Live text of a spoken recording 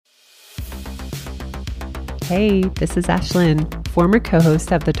Hey, this is Ashlyn, former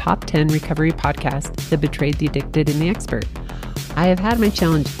co-host of the Top 10 Recovery podcast, The Betrayed, the Addicted, and the Expert. I have had my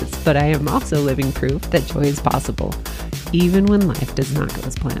challenges, but I am also living proof that joy is possible, even when life does not go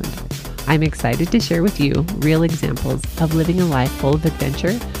as planned. I'm excited to share with you real examples of living a life full of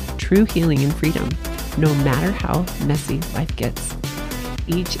adventure, true healing, and freedom, no matter how messy life gets.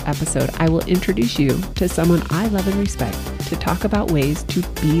 Each episode, I will introduce you to someone I love and respect to talk about ways to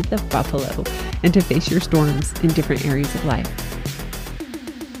be the buffalo and to face your storms in different areas of life.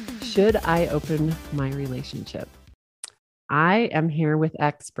 Should I open my relationship? I am here with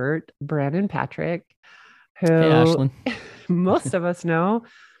expert Brannon Patrick, who most of us know,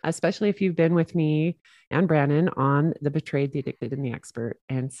 especially if you've been with me and Brannon on The Betrayed, the Addicted, and the Expert.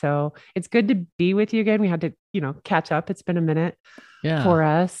 And so it's good to be with you again. We had to, catch up. It's been a minute for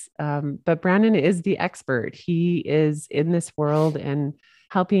us. But Brannon is the expert. He is in this world and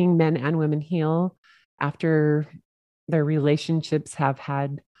helping men and women heal after their relationships have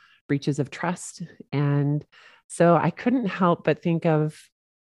had breaches of trust. And so I couldn't help but think of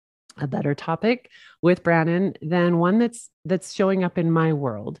a better topic with Brannon than one that's showing up in my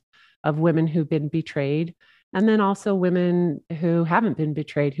world of women who've been betrayed, and then also women who haven't been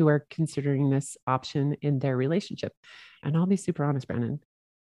betrayed, who are considering this option in their relationship. And I'll be super honest, Brannon,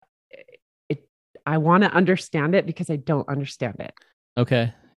 I want to understand it because I don't understand it.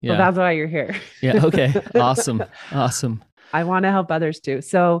 Okay. Yeah. So that's why you're here. Yeah. Okay. Awesome. I want to help others too.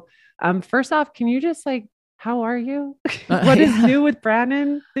 So first off, can you just how are you? What is new with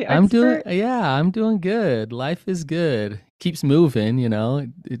Brannon, the expert? I'm doing good. Life is good. Keeps moving,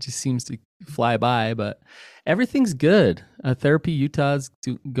 it just seems to fly by, but everything's good. Therapy Utah's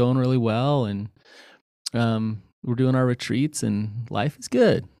going really well, and we're doing our retreats, and life is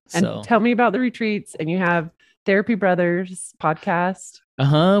good. And tell me about the retreats. And you have Therapy Brothers podcast.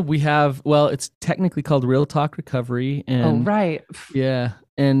 We have, it's technically called Real Talk Recovery. And right. Yeah.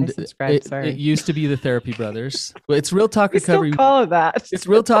 And it used to be the Therapy Brothers. But it's Real Talk Recovery. Still call it that. It's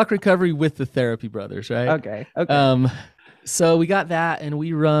Real Talk Recovery with the Therapy Brothers, right? Okay. So we got that, and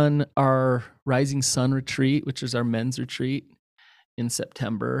we run our Rising Sun retreat, which is our men's retreat in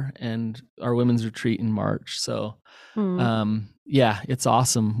September, and our women's retreat in March. So, it's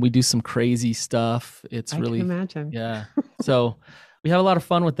awesome. We do some crazy stuff. I can imagine. Yeah. So we have a lot of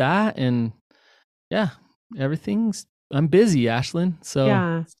fun with that, and I'm busy, Ashlyn.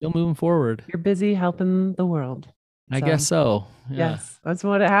 So still moving forward. You're busy helping the world. I guess so. Yeah. Yes. That's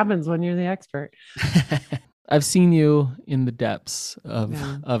what happens when you're the expert. I've seen you in the depths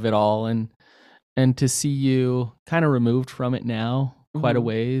of it all, and to see you kind of removed from it now quite a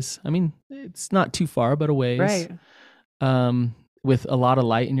ways. I mean, it's not too far, but a ways. Right. With a lot of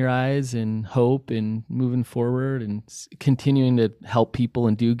light in your eyes and hope and moving forward and continuing to help people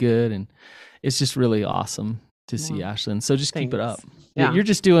and do good. And it's just really awesome to see, Ashlyn. So just keep it up. Yeah. You're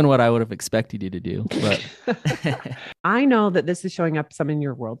just doing what I would have expected you to do. But I know that this is showing up some in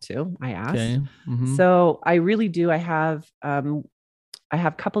your world too. I asked. Okay. Mm-hmm. So I really do. I have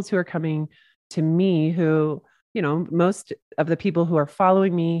couples who are coming to me who, most of the people who are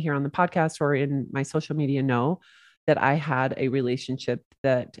following me here on the podcast or in my social media know that I had a relationship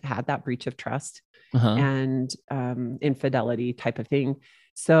that had that breach of trust and infidelity type of thing.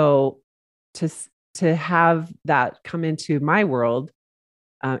 So to have that come into my world,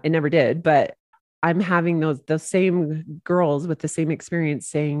 it never did, but I'm having those same girls with the same experience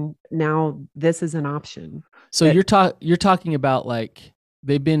saying, now this is an option. So you're talking about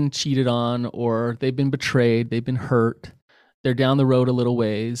they've been cheated on, or they've been betrayed, they've been hurt, they're down the road a little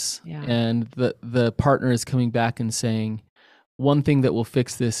ways, and the partner is coming back and saying, one thing that will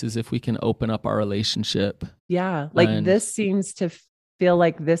fix this is if we can open up our relationship. Yeah. This seems to feel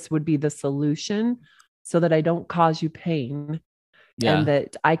like this would be the solution so that I don't cause you pain and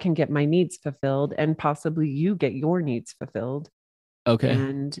that I can get my needs fulfilled and possibly you get your needs fulfilled. Okay.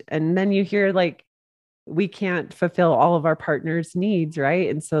 And then you hear we can't fulfill all of our partner's needs. Right.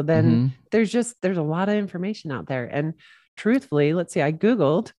 And so then there's a lot of information out there. And truthfully, let's see, I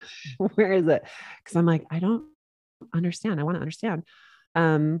Googled, where is it? Cause I'm I don't understand. I want to understand.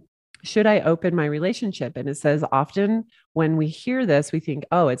 Should I open my relationship? And it says often when we hear this, we think,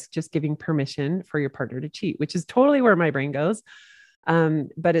 oh, it's just giving permission for your partner to cheat, which is totally where my brain goes.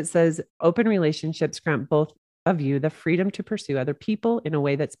 But it says open relationships grant both of you the freedom to pursue other people in a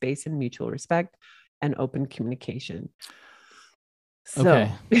way that's based in mutual respect and open communication.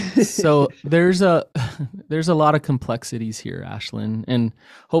 Okay. So there's a lot of complexities here, Ashlyn, and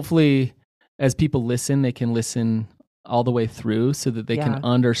hopefully as people listen, they can listen all the way through so that they can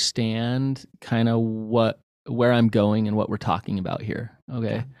understand kind of where I'm going and what we're talking about here.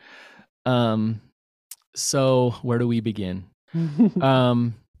 Okay. So where do we begin?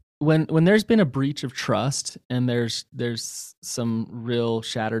 When there's been a breach of trust and there's some real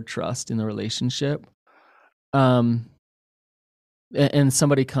shattered trust in the relationship, and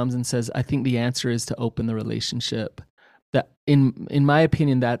somebody comes and says, I think the answer is to open the relationship. That in my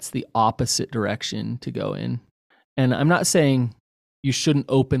opinion, that's the opposite direction to go in. And I'm not saying you shouldn't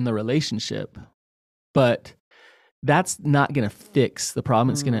open the relationship, but that's not going to fix the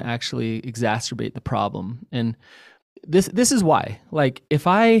problem. It's going to actually exacerbate the problem. And this is why, like, if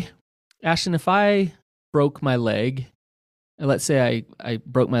I broke my leg, and let's say I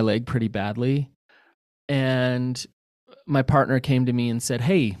broke my leg pretty badly, and my partner came to me and said,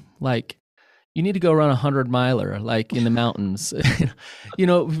 hey, like, you need to go run 100-miler, like in the mountains,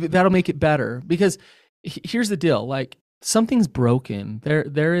 that'll make it better. Because here's the deal, like, something's broken.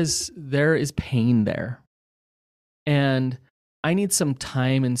 There is pain there. And I need some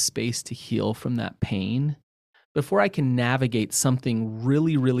time and space to heal from that pain before I can navigate something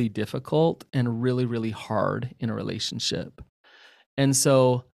really, really difficult and really, really hard in a relationship. And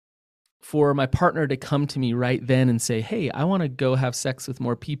so for my partner to come to me right then and say, hey, I want to go have sex with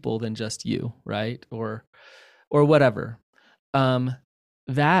more people than just you, right? Or whatever.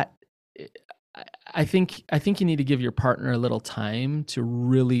 That I think you need to give your partner a little time to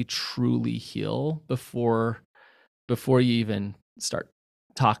really, truly heal before you even start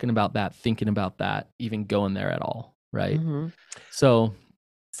talking about that, thinking about that, even going there at all, right? Mm-hmm. So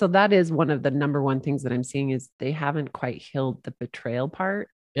that is one of the number one things that I'm seeing is they haven't quite healed the betrayal part.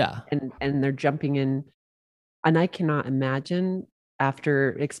 Yeah. And they're jumping in. And I cannot imagine,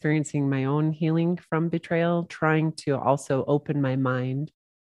 after experiencing my own healing from betrayal, trying to also open my mind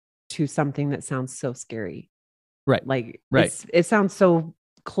to something that sounds so scary. Right. Like, right. It sounds so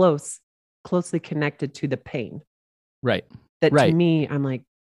closely connected to the pain. Right. That to me, I'm like,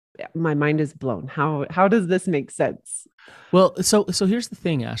 my mind is blown. How does this make sense? Well, so here's the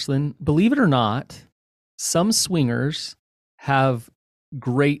thing, Ashlyn. Believe it or not, some swingers have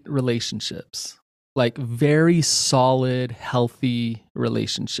great relationships, like very solid, healthy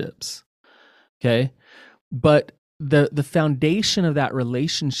relationships. Okay. But the foundation of that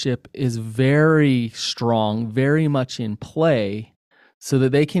relationship is very strong, very much in play, so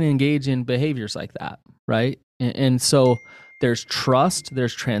that they can engage in behaviors like that. Right. And so there's trust,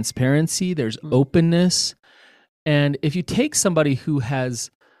 there's transparency, there's openness. And if you take somebody who has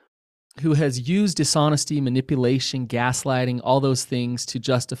used dishonesty, manipulation, gaslighting, all those things to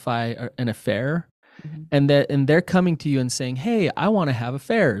justify an affair, and they're coming to you and saying, hey, I want to have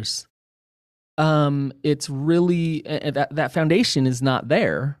affairs. It's really, that foundation is not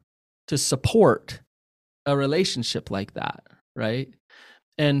there to support a relationship like that, right?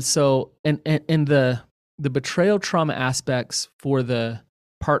 And so, and the betrayal trauma aspects for the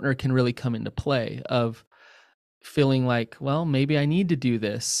partner can really come into play of feeling like, well, maybe I need to do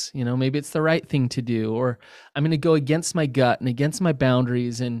this, maybe it's the right thing to do, or I'm going to go against my gut and against my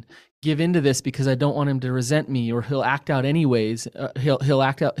boundaries and give into this because I don't want him to resent me, or he'll act out anyways.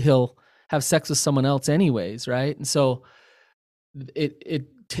 He'll have sex with someone else anyways. Right. And so it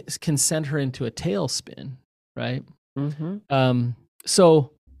can send her into a tailspin. Right. Mm-hmm.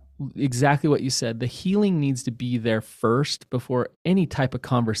 So exactly what you said, the healing needs to be there first before any type of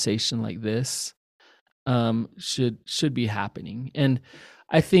conversation like this should be happening. And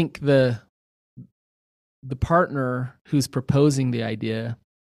I think the partner who's proposing the idea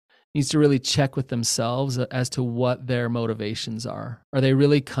needs to really check with themselves as to what their motivations are. Are they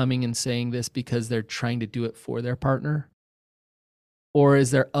really coming and saying this because they're trying to do it for their partner? Or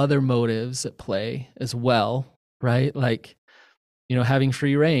is there other motives at play as well, right? Like, having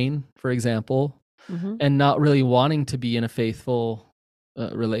free reign, for example, and not really wanting to be in a faithful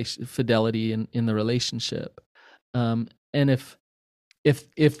fidelity in the relationship. And if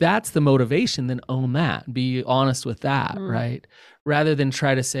that's the motivation, then own that. Be honest with that, right? Rather than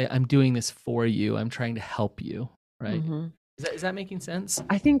try to say, I'm doing this for you. I'm trying to help you, right? Is that making sense?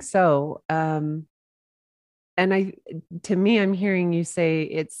 I think so. And to me, I'm hearing you say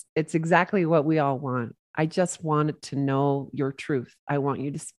it's exactly what we all want. I just wanted to know your truth. I want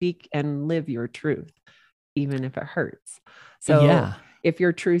you to speak and live your truth, even if it hurts. So yeah. If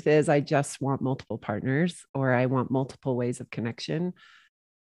your truth is, I just want multiple partners, or I want multiple ways of connection,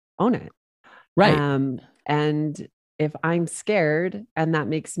 own it. Right. And if I'm scared and that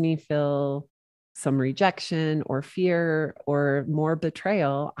makes me feel some rejection or fear or more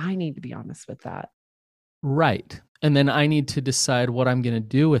betrayal, I need to be honest with that. Right. And then I need to decide what I'm going to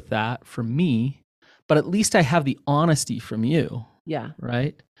do with that for me. But at least I have the honesty from you. Yeah.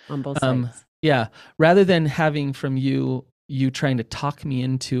 Right. On both sides. Yeah. Rather than having from you, you trying to talk me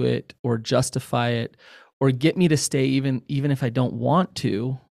into it or justify it or get me to stay even if I don't want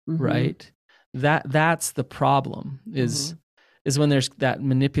to, right? That's the problem is when there's that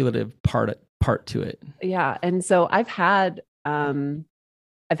manipulative part to it. Yeah. And so I've had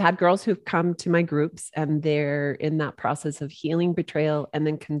girls who've come to my groups and they're in that process of healing betrayal and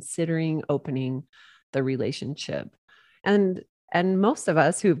then considering opening the relationship. And most of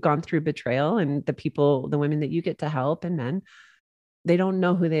us who've gone through betrayal and the women that you get to help and men, they don't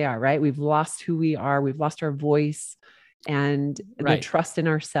know who they are, right? We've lost who we are. We've lost our voice and the trust in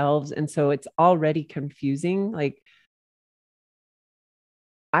ourselves. And so it's already confusing. Like,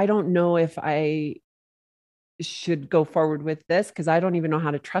 I don't know if I should go forward with this because I don't even know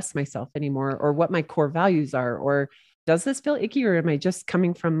how to trust myself anymore or what my core values are, or does this feel icky or am I just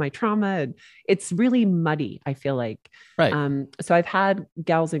coming from my trauma? And it's really muddy, I feel like. Right. So I've had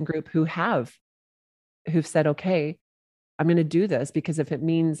gals in group who've said, okay, I'm going to do this because if it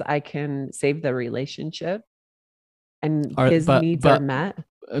means I can save the relationship and his needs are met.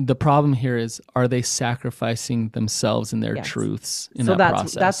 The problem here is, are they sacrificing themselves and their truths in that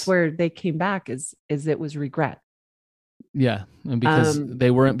process? That's where they came back is it was regret. Yeah. And because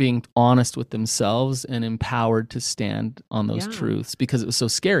they weren't being honest with themselves and empowered to stand on those truths because it was so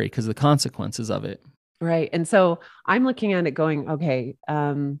scary because of the consequences of it. Right. And so I'm looking at it going, okay,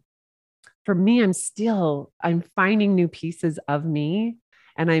 for me, I'm finding new pieces of me.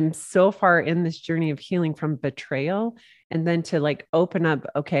 And I'm so far in this journey of healing from betrayal. And then to like open up,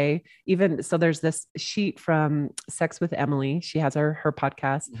 okay, even so there's this sheet from Sex with Emily. She has her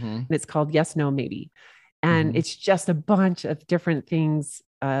podcast and it's called Yes, No, Maybe. And it's just a bunch of different things,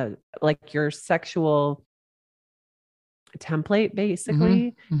 like your sexual template,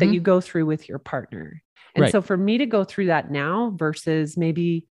 basically, that you go through with your partner. And so for me to go through that now versus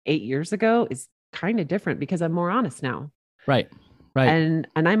maybe 8 years ago is kind of different because I'm more honest now. Right. Right. And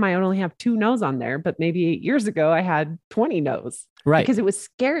I might only have 2 no's on there, but maybe 8 years ago I had 20 no's. Right. Because it was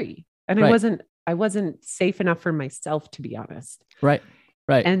scary. And I wasn't safe enough for myself, to be honest. Right.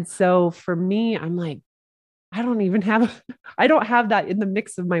 Right. And so for me, I'm like, I don't have that in the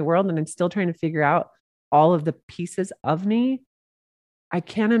mix of my world. And I'm still trying to figure out all of the pieces of me. I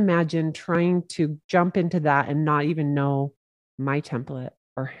can't imagine trying to jump into that and not even know my template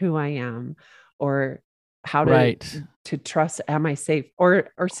or who I am or how to trust. Am I safe or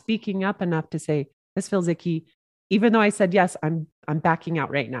speaking up enough to say, this feels icky, even though I said, yes, I'm backing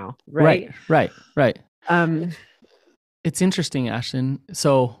out right now. Right. It's interesting, Ashlyn.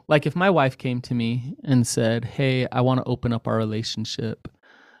 So like if my wife came to me and said, hey, I want to open up our relationship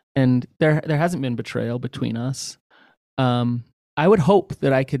and there hasn't been betrayal between us. I would hope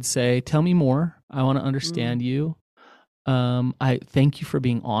that I could say, tell me more. I want to understand you. I thank you for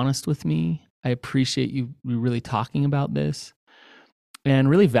being honest with me. I appreciate you really talking about this and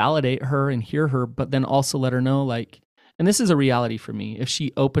really validate her and hear her, but then also let her know like, and this is a reality for me. If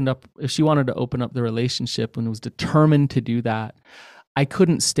she wanted to open up the relationship and was determined to do that, I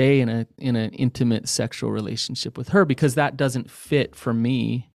couldn't stay in an intimate sexual relationship with her because that doesn't fit for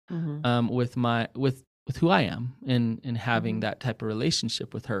me with who I am and having that type of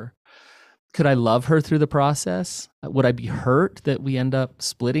relationship with her. Could I love her through the process? Would I be hurt that we end up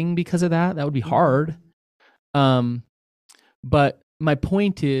splitting because of that? That would be hard. But my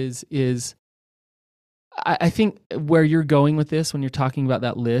point is I think where you're going with this, when you're talking about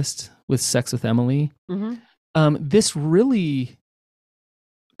that list with Sex with Emily, this really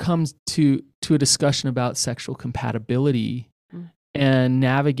comes to a discussion about sexual compatibility and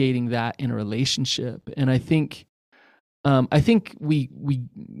navigating that in a relationship. And I think we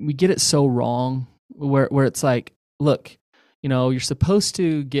get it so wrong where it's like, look, you're supposed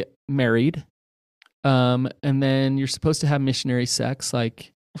to get married, and then you're supposed to have missionary sex,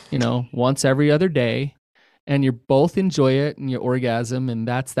 like, once every other day, and you both enjoy it and you orgasm and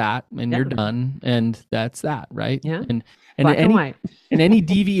that's that, and you're done, and that's that, right? Yeah. And any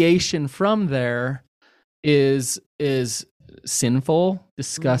deviation from there is sinful,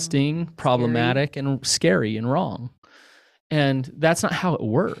 disgusting, problematic, and scary and wrong. And that's not how it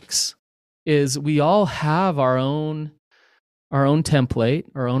works. Is we all have our own template,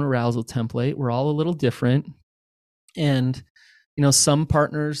 our own arousal template. We're all a little different. And some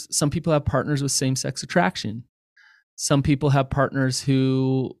people have partners with same-sex attraction. Some people have partners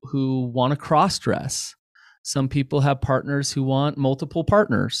who want to cross-dress. Some people have partners who want multiple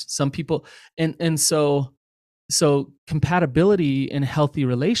partners. Some people, and so compatibility in a healthy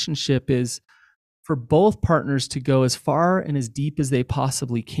relationship is for both partners to go as far and as deep as they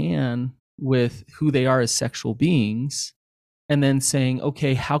possibly can with who they are as sexual beings, and then saying,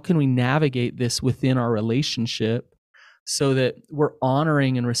 okay, how can we navigate this within our relationship so that we're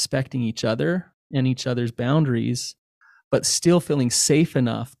honoring and respecting each other and each other's boundaries, but still feeling safe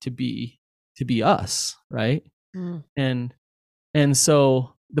enough to be us, right? Mm. And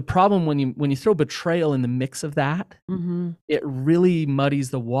so the problem when you throw betrayal in the mix of that, mm-hmm. it really muddies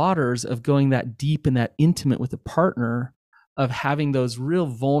the waters of going that deep and that intimate with a partner, of having those real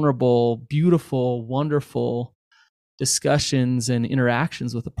vulnerable, beautiful, wonderful discussions and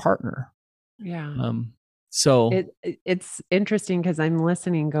interactions with a partner. Yeah. So it's interesting because I'm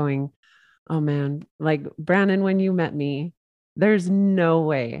listening going, oh man, like Brandon, when you met me, there's no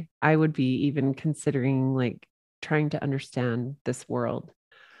way I would be even considering like trying to understand this world.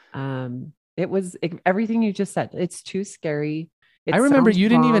 It was everything you just said. It's too scary. I remember you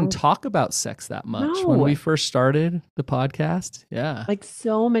didn't even talk about sex that much when we first started the podcast. Yeah. Like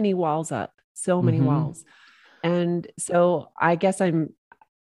so many walls up, so many walls. And so I guess I'm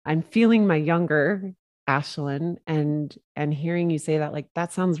feeling my younger Ashlyn and hearing you say that, like,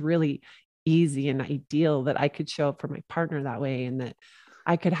 that sounds really easy and ideal, that I could show up for my partner that way, and that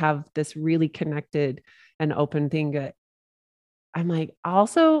I could have this really connected and open thing. I'm like,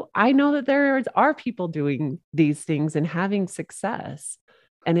 also, I know that there are people doing these things and having success,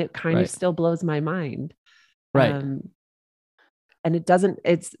 and it kind of still blows my mind. Right. And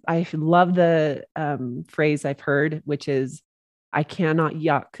I love the phrase I've heard, which is, I cannot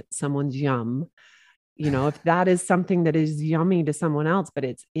yuck someone's yum. If that is something that is yummy to someone else, but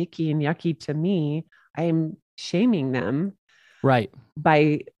it's icky and yucky to me, I am shaming them. Right.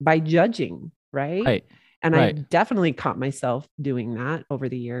 By judging. Right. Right. And I definitely caught myself doing that over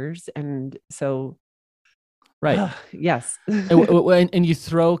the years. And so, right. Yes. and you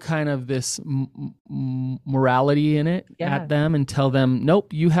throw kind of this morality in it at them and tell them,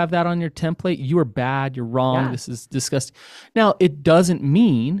 nope, you have that on your template. You are bad. You're wrong. Yeah. This is disgusting. Now, it doesn't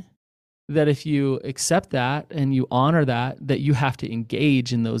mean that if you accept that and you honor that you have to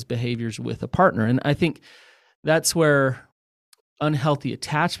engage in those behaviors with a partner. And I think that's where unhealthy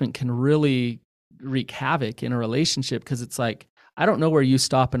attachment can really wreak havoc in a relationship, because it's like, I don't know where you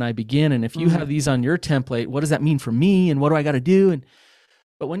stop and I begin. And if you have these on your template, what does that mean for me? And what do I got to do?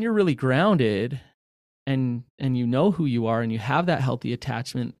 But when you're really grounded and you know who you are and you have that healthy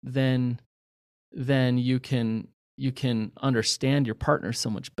attachment, then you can understand your partner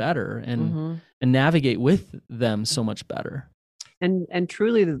so much better and navigate with them so much better. And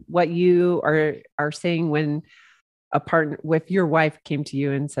truly what you are saying, when a partner with your wife came to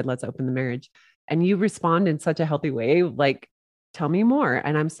you and said, let's open the marriage, and you respond in such a healthy way, like, tell me more.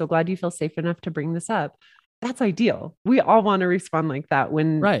 And I'm so glad you feel safe enough to bring this up. That's ideal. We all want to respond like that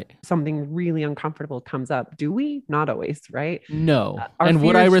when something really uncomfortable comes up. Do we? Not always, right? No. And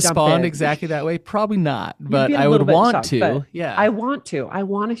would I respond exactly that way? Probably not, but I would want to. Yeah. I want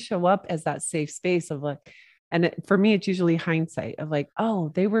to show up as that safe space of like, and for me, it's usually hindsight of like,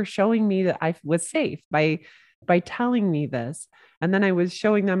 oh, they were showing me that I was safe by telling me this. And then I was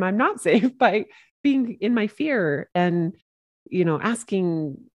showing them I'm not safe by being in my fear and,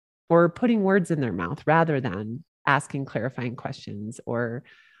 asking or putting words in their mouth rather than asking clarifying questions or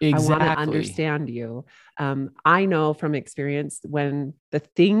I want to understand you. I know from experience, when the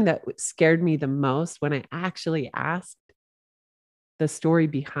thing that scared me the most, when I actually asked the story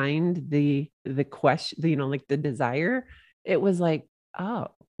behind the question, like the desire, it was like, oh,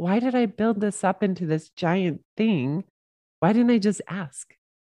 why did I build this up into this giant thing? Why didn't I just ask?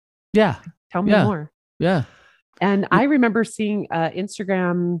 Yeah. Tell me more. Yeah. And I remember seeing an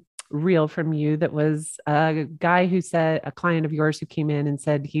Instagram reel from you that was a guy who said, a client of yours who came in and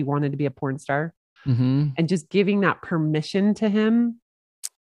said he wanted to be a porn star, and just giving that permission to him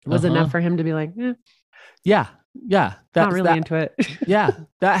was enough for him to be like, yeah. Not really into it. Yeah.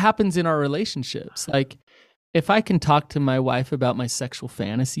 That happens in our relationships. Like, if I can talk to my wife about my sexual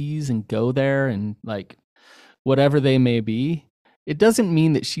fantasies and go there and like whatever they may be, it doesn't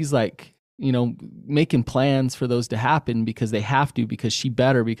mean that she's like, making plans for those to happen because they have to, because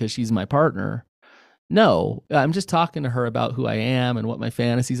she's my partner. No, I'm just talking to her about who I am and what my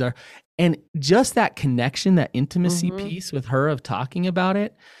fantasies are. And just that connection, that intimacy piece with her of talking about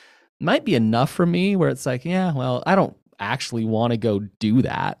it might be enough for me, where it's like, yeah, well, I don't actually want to go do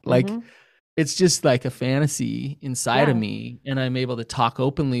that. Like, it's just like a fantasy inside of me, and I'm able to talk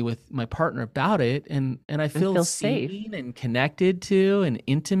openly with my partner about it, and I feel seen safe and connected to and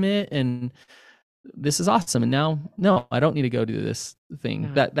intimate, and this is awesome. And now, no, I don't need to go do this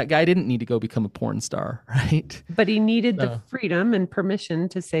thing. That guy didn't need to go become a porn star, right? But he needed the freedom and permission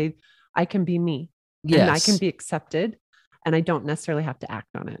to say, I can be me, and I can be accepted, and I don't necessarily have to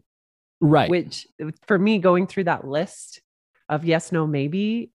act on it. Right. Which for me, going through that list of yes, no,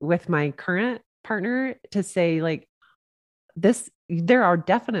 maybe with my current partner, to say like, there are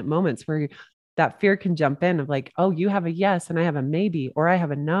definite moments where that fear can jump in of like, oh, you have a yes and I have a maybe, or I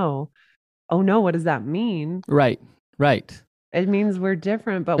have a no. Oh no, what does that mean? Right. It means we're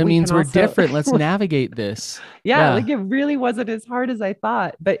different, but it we means can we're also different. Let's navigate this. yeah, like it really wasn't as hard as I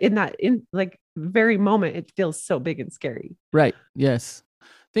thought. But in that like very moment, it feels so big and scary. Right. Yes.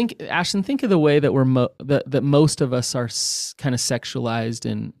 Ashton, think of the way that that most of us are kind of sexualized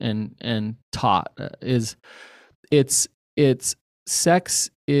and taught is it's sex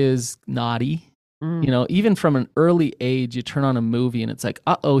is naughty. Even from an early age, you turn on a movie and it's like,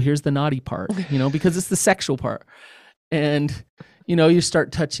 uh-oh, here's the naughty part, because it's the sexual part. And, you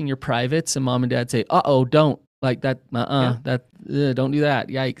start touching your privates and mom and dad say, uh-oh, don't like that. Don't do that.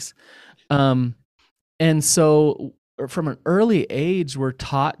 Yikes. And so from an early age, we're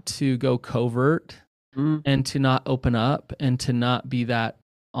taught to go covert and to not open up and to not be that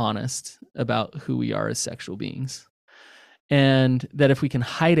honest about who we are as sexual beings. And that if we can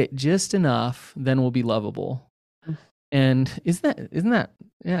hide it just enough, then we'll be lovable. And isn't that,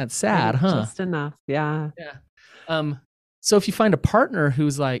 yeah, it's sad, huh? Just enough. Yeah. Yeah. So if you find a partner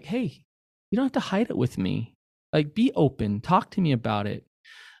who's like, hey, you don't have to hide it with me. Like, be open, talk to me about it.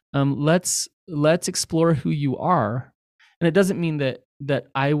 Let's explore who you are. And it doesn't mean that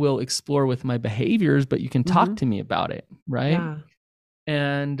I will explore with my behaviors, but you can talk to me about it. Right. Yeah.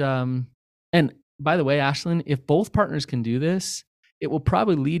 And by the way, Ashlyn, if both partners can do this, it will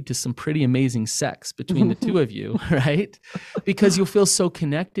probably lead to some pretty amazing sex between the two of you, right? Because you'll feel so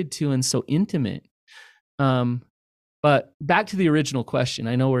connected to and so intimate. But back to the original question.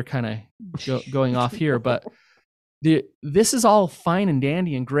 I know we're kind of going off here, but this is all fine and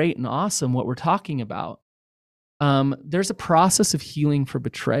dandy and great and awesome, what we're talking about. There's a process of healing for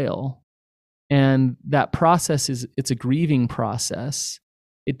betrayal. And that process it's a grieving process.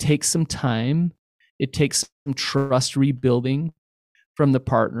 It takes some time. It takes some trust rebuilding from the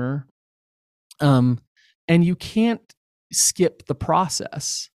partner. And you can't skip the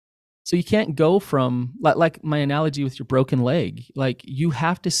process. So you can't go from, like my analogy with your broken leg, like you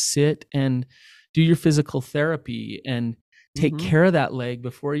have to sit and do your physical therapy and take care of that leg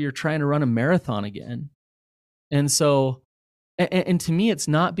before you're trying to run a marathon again. And so, and to me, it's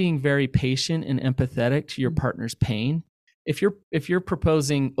not being very patient and empathetic to your partner's pain. If you're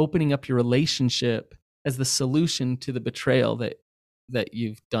proposing opening up your relationship as the solution to the betrayal that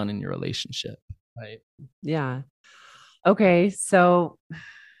you've done in your relationship, right? Yeah. Okay. So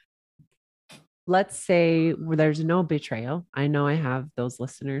let's say there's no betrayal. I know I have those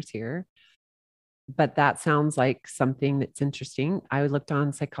listeners here, but that sounds like something that's interesting. I looked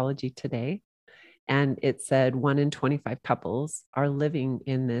on Psychology Today and it said 1 in 25 couples are living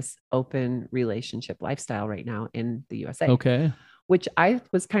in this open relationship lifestyle right now in the USA. Okay. Which I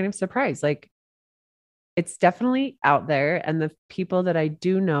was kind of surprised. Like, it's definitely out there. And the people that I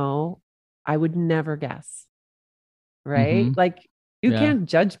do know, I would never guess. Right. Like, you can't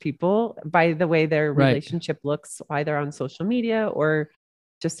judge people by the way their relationship looks, either on social media or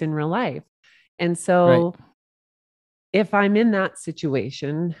just in real life. And so if I'm in that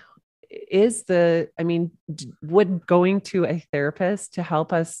situation, would going to a therapist to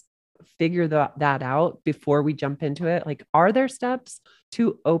help us figure that out before we jump into it? Like, are there steps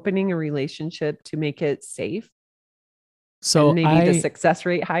to opening a relationship to make it safe? So and maybe the success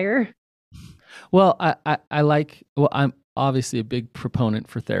rate higher? Well, I'm obviously a big proponent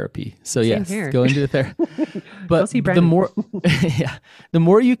for therapy. So yes, go into therapy. But the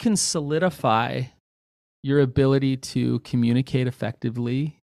more you can solidify your ability to communicate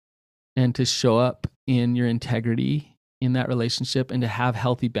effectively and to show up in your integrity in that relationship and to have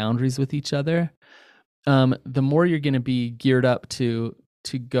healthy boundaries with each other, the more you're going to be geared up to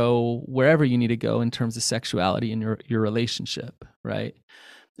go wherever you need to go in terms of sexuality in your relationship, right?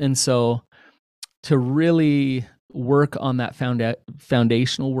 And so to really work on that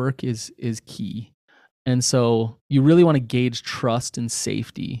foundational work is key. And so you really want to gauge trust and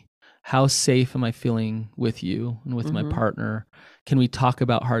safety. How safe am I feeling with you and with my partner? Can we talk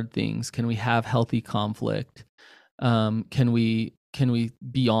about hard things? Can we have healthy conflict? Can we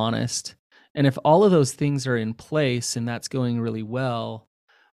be honest? And if all of those things are in place and that's going really well,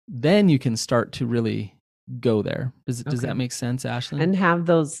 then you can start to really go there. Does that make sense, Ashlyn? And have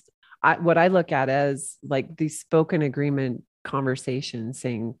those, what I look at as like the spoken agreement conversation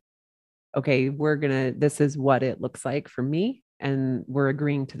saying, okay, this is what it looks like for me. And we're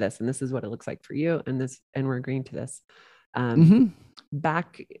agreeing to this. And this is what it looks like for you. And we're agreeing to this.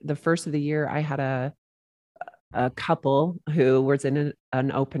 Back the first of the year, I had a couple who was in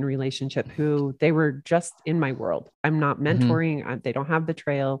an open relationship who they were just in my world. I'm not mentoring. They don't have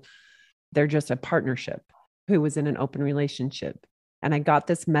betrayal. They're just a partnership. who was in an open relationship. And I got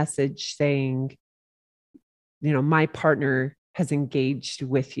this message saying, my partner has engaged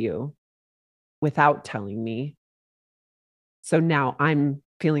with you without telling me. So now I'm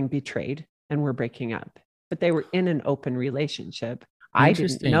feeling betrayed and we're breaking up. But they were in an open relationship. I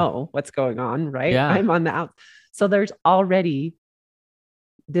didn't know what's going on, right? Yeah. I'm on the out. So there's already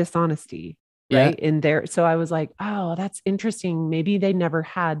dishonesty, right? In there. So I was like, oh, that's interesting. Maybe they never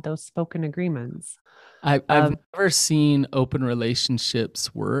had those spoken agreements. I've never seen open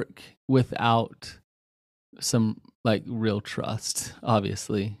relationships work without some like real trust,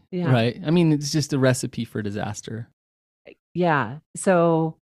 obviously. Yeah. Right. I mean, it's just a recipe for disaster. Yeah.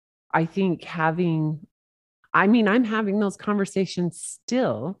 So I think I'm having those conversations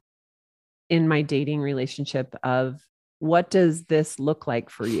still in my dating relationship of what does this look like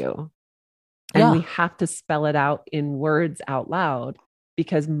for you? And we have to spell it out in words out loud,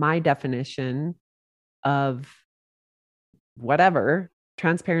 because my definition of whatever,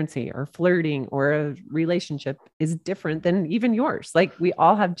 transparency or flirting or a relationship, is different than even yours. Like, we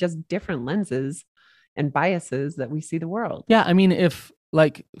all have just different lenses and biases that we see the world. Yeah. I mean, if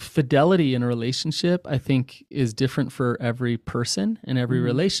like fidelity in a relationship, I think is different for every person and every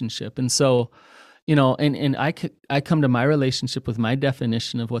relationship. And so, and I come to my relationship with my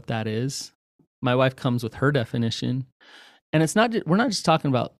definition of what that is. My wife comes with her definition, and we're not just talking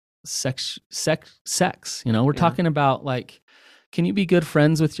about sex, we're talking about like, can you be good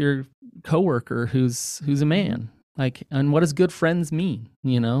friends with your coworker who's a man? Like, and what does good friends mean?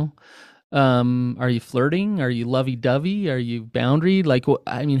 Are you flirting? Are you lovey-dovey? Are you boundaried? Like,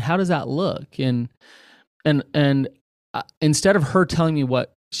 how does that look? And instead of her telling me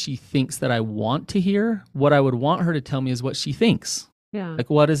what she thinks that I want to hear, what I would want her to tell me is what she thinks. Yeah. Like,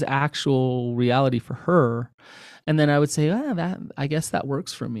 what is actual reality for her? And then I would say, I guess that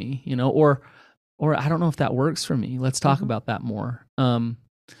works for me, or I don't know if that works for me. Let's talk about that more.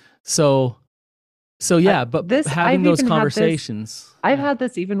 So yeah, but having those conversations. I've had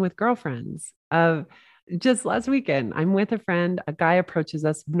this even with girlfriends. Just last weekend, I'm with a friend, a guy approaches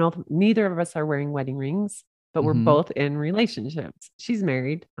us. Neither of us are wearing wedding rings, but we're both in relationships. She's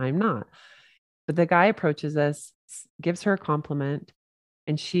married, I'm not. But the guy approaches us, gives her a compliment,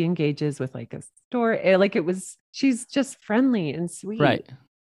 and she engages with like a story. She's just friendly and sweet. Right.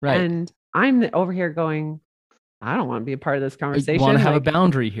 And I'm over here going, I don't want to be a part of this conversation. I want to have a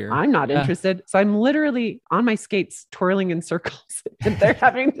boundary here. I'm not interested. So I'm literally on my skates twirling in circles and they're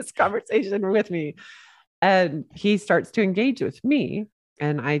having this conversation with me. And he starts to engage with me.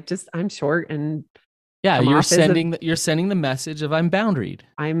 And I'm short and you're sending the message of I'm boundaried.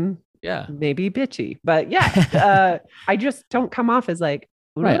 I'm maybe bitchy, but I just don't come off as like,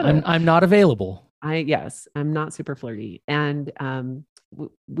 right. I'm not available. I'm not super flirty. And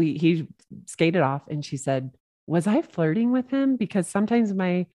he skated off and she said, was I flirting with him? Because sometimes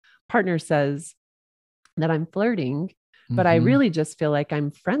my partner says that I'm flirting, but I really just feel like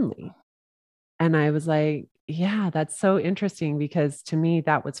I'm friendly. And I was like, yeah, that's so interesting, because to me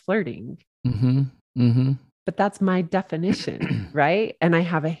that was flirting. But that's my definition, right? And I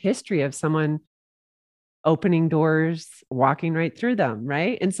have a history of someone opening doors, walking right through them,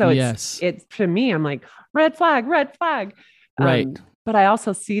 right? And so it's to me, I'm like, red flag. Right. But I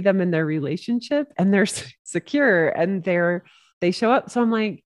also see them in their relationship and they're secure and they show up. So I'm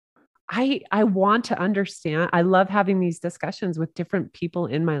like, I want to understand. I love having these discussions with different people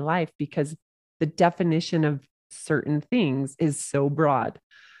in my life, because the definition of certain things is so broad,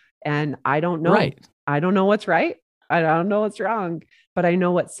 and I don't know. Right. I don't know what's right. I don't know what's wrong, but I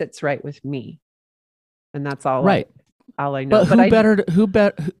know what sits right with me. And that's all. Right. All I know.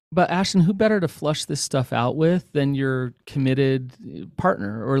 But Ashton, who better to flush this stuff out with than your committed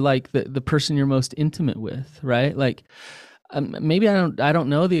partner, or like the person you're most intimate with, right? Like, maybe I don't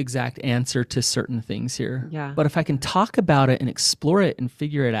know the exact answer to certain things here. Yeah. But if I can talk about it and explore it and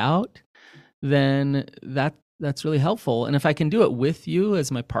figure it out, then that's really helpful. And if I can do it with you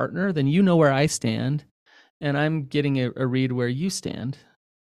as my partner, then you know where I stand, and I'm getting a read where you stand.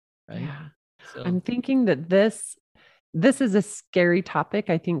 Right. Yeah. So I'm thinking that this is a scary topic,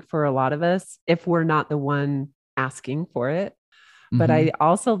 I think, for a lot of us, if we're not the one asking for it. But I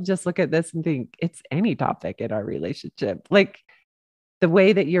also just look at this and think it's any topic in our relationship. Like the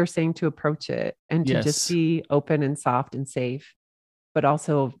way that you're saying to approach it and to just be open and soft and safe, but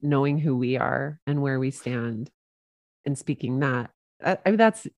also knowing who we are and where we stand and speaking that.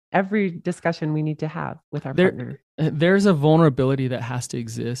 That's every discussion we need to have with our partner. There's a vulnerability that has to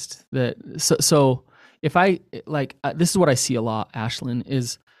exist. So if this is what I see a lot, Ashlyn,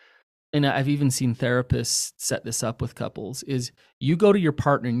 is, and I've even seen therapists set this up with couples, is you go to your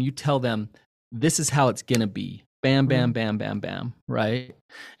partner and you tell them, this is how it's going to be. Bam, bam, bam, bam, bam. Right.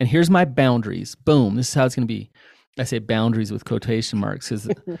 And here's my boundaries. Boom. This is how it's going to be. I say boundaries with quotation marks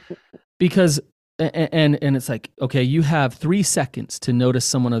because it's like, okay, you have 3 seconds to notice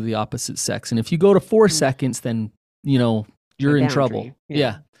someone of the opposite sex. And if you go to 4 seconds, then, you're in trouble.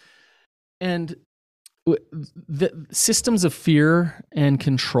 Yeah. And the systems of fear and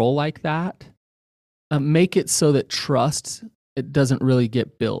control like that make it so that trust, it doesn't really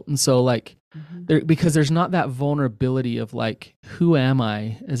get built. And so like, because there's not that vulnerability of like, who am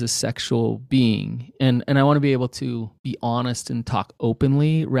I as a sexual being? And I want to be able to be honest and talk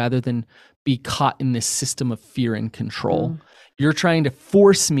openly rather than be caught in this system of fear and control. You're trying to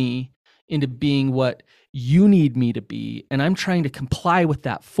force me into being what you need me to be, and I'm trying to comply with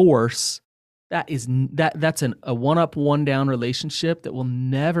that force. That's a one up, one down relationship that will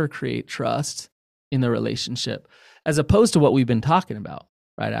never create trust in the relationship, as opposed to what we've been talking about.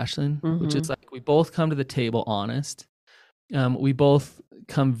 Right, Ashlyn? Which is like, we both come to the table honest. We both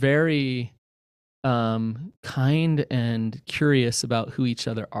come very kind and curious about who each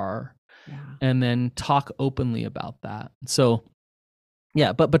other are, and then talk openly about that. So,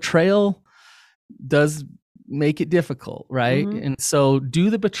 yeah, but betrayal does make it difficult, right? And so do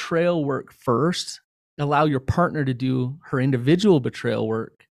the betrayal work first. Allow your partner to do her individual betrayal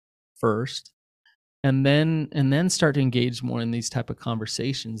work first. And then start to engage more in these type of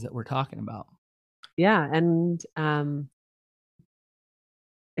conversations that we're talking about. Yeah. And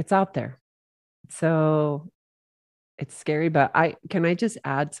it's out there. So it's scary, but can I just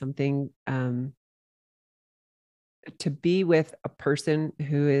add something? To be with a person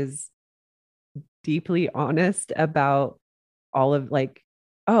who is deeply honest about all of like,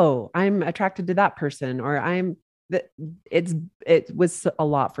 oh, I'm attracted to that person, or it was a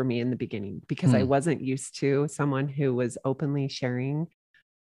lot for me in the beginning because I wasn't used to someone who was openly sharing,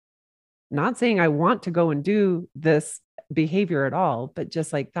 not saying I want to go and do this behavior at all, but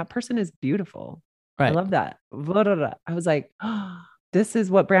just like, that person is beautiful. Right. I love that. I was like, oh, this is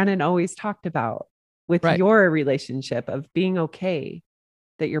what Brandon always talked about with your relationship, of being okay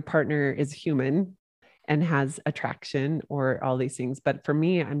that your partner is human and has attraction or all these things. But for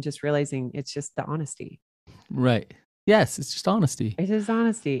me, I'm just realizing it's just the honesty. Right. Yes. It's just honesty. It is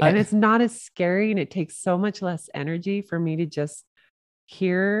honesty. And it's not as scary, and it takes so much less energy for me to just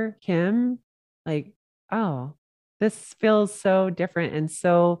hear him like, oh, this feels so different. And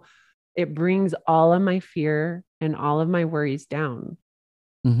so it brings all of my fear and all of my worries down,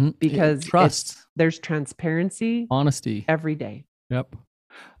 because trust, there's transparency, honesty every day. Yep.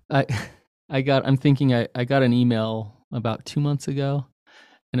 I got an email about 2 months ago,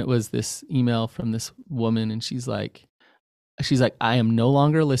 and it was this email from this woman, and she's like, I am no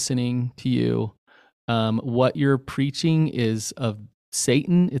longer listening to you. What you're preaching is of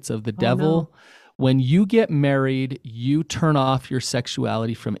Satan. It's of the devil. No. When you get married, you turn off your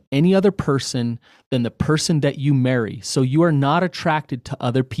sexuality from any other person than the person that you marry. So you are not attracted to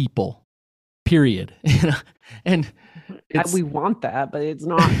other people, period. And we want that, but it's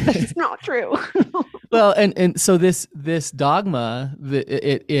not, it's not true. Well, and so this dogma,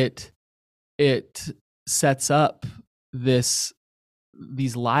 it sets up these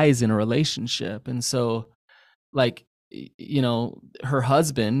lies in a relationship. And so, like, her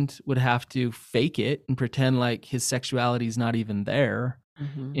husband would have to fake it and pretend like his sexuality is not even there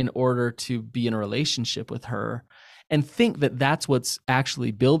in order to be in a relationship with her, and think that that's what's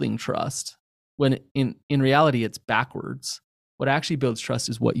actually building trust, when in reality it's backwards. What actually builds trust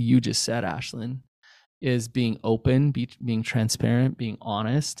is what you just said, Ashlyn, is being open, being transparent, being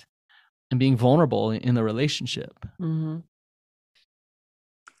honest, and being vulnerable in the relationship.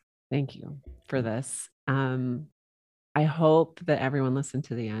 Thank you for this. I hope that everyone listened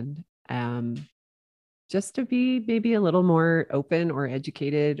to the end, just to be maybe a little more open or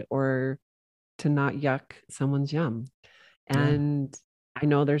educated, or to not yuck someone's yum. And I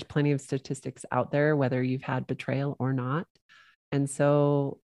know there's plenty of statistics out there, whether you've had betrayal or not. And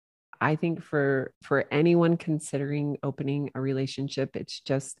so I think for anyone considering opening a relationship, it's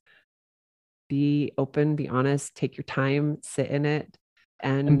just be open, be honest, take your time, sit in it.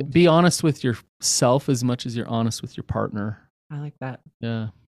 And be honest with yourself as much as you're honest with your partner. I like that. Yeah.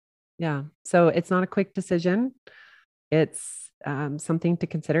 Yeah. So it's not a quick decision. It's something to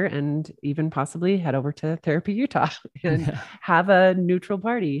consider, and even possibly head over to Therapy Utah and have a neutral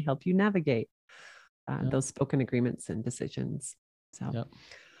party help you navigate those spoken agreements and decisions. So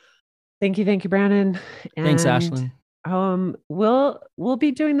thank you, Brandon. And thanks, Ashlyn. We'll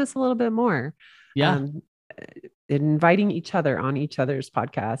be doing this a little bit more. Yeah. Inviting each other on each other's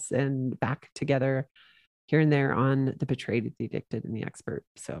podcasts and back together here and there on The Betrayed, the Addicted, and the Expert.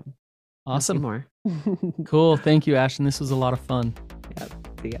 So Awesome. More. Cool. Thank you, Ashton. This was a lot of fun. Yep.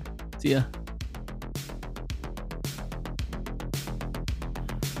 See ya. See ya.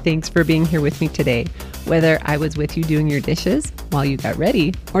 Thanks for being here with me today, whether I was with you doing your dishes while you got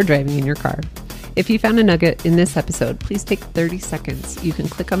ready or driving in your car. If you found a nugget in this episode, please take 30 seconds. You can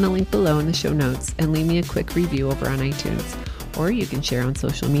click on the link below in the show notes and leave me a quick review over on iTunes, or you can share on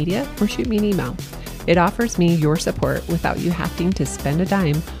social media or shoot me an email. It offers me your support without you having to spend a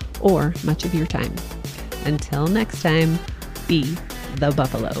dime or much of your time. Until next time, be the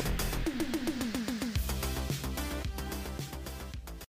buffalo.